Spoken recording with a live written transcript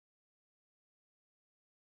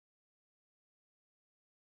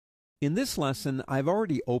In this lesson, I've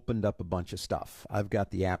already opened up a bunch of stuff. I've got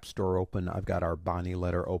the App Store open, I've got our Bonnie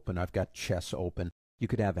letter open, I've got chess open. You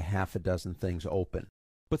could have a half a dozen things open.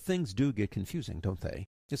 But things do get confusing, don't they?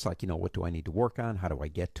 Just like, what do I need to work on? How do I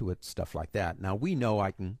get to it? Stuff like that. Now, we know I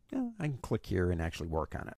can click here and actually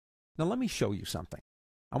work on it. Now, let me show you something.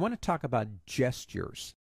 I want to talk about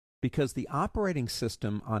gestures because the operating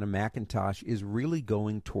system on a Macintosh is really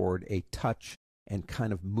going toward a touch and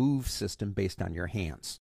kind of move system based on your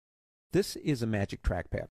hands. This is a Magic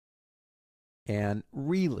Trackpad. And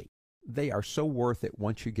really, they are so worth it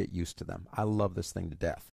once you get used to them. I love this thing to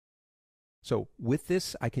death. So with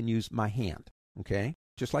this, I can use my hand, okay?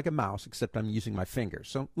 Just like a mouse, except I'm using my fingers.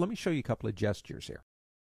 So let me show you a couple of gestures here.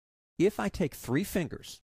 If I take 3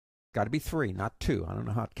 fingers, got to be 3, not 2. I don't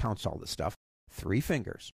know how it counts all this stuff. 3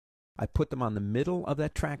 fingers. I put them on the middle of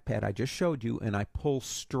that trackpad I just showed you, and I pull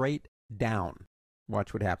straight down.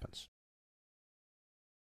 Watch what happens.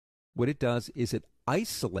 What it does is it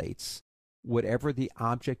isolates whatever the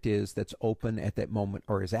object is that's open at that moment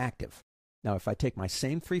or is active. Now, if I take my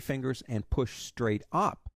same 3 fingers and push straight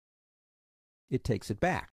up, it takes it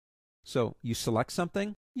back. So you select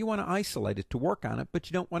something, you want to isolate it to work on it, but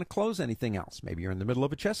you don't want to close anything else. Maybe you're in the middle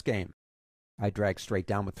of a chess game. I drag straight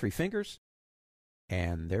down with 3 fingers,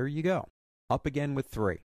 and there you go. Up again with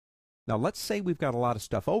 3. Now, let's say we've got a lot of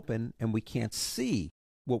stuff open and we can't see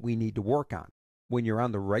what we need to work on. When you're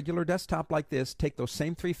on the regular desktop like this, take those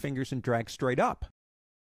same 3 fingers and drag straight up.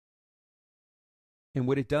 And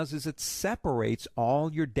what it does is it separates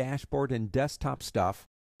all your dashboard and desktop stuff,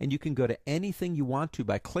 and you can go to anything you want to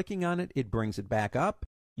by clicking on it. It brings it back up.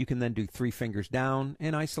 You can then do 3 fingers down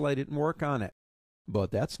and isolate it and work on it.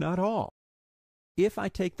 But that's not all. If I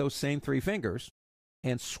take those same 3 fingers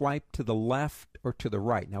and swipe to the left or to the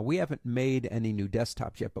right, now we haven't made any new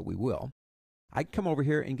desktops yet, but we will. I can come over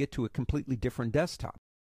here and get to a completely different desktop.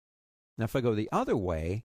 Now, if I go the other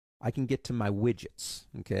way, I can get to my widgets,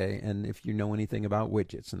 okay? And if you know anything about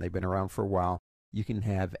widgets, and they've been around for a while, you can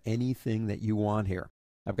have anything that you want here.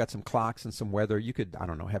 I've got some clocks and some weather. You could,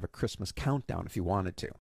 have a Christmas countdown if you wanted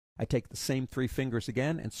to. I take the same 3 fingers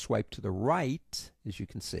again and swipe to the right, as you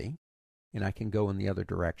can see, and I can go in the other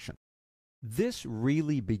direction. This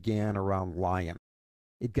really began around Lion.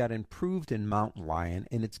 It got improved in Mountain Lion,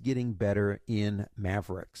 and it's getting better in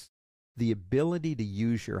Mavericks. The ability to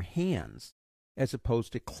use your hands as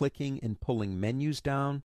opposed to clicking and pulling menus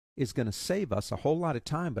down is going to save us a whole lot of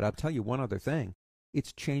time, but I'll tell you one other thing.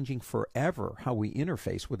 It's changing forever how we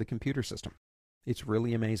interface with the computer system. It's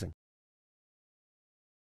really amazing.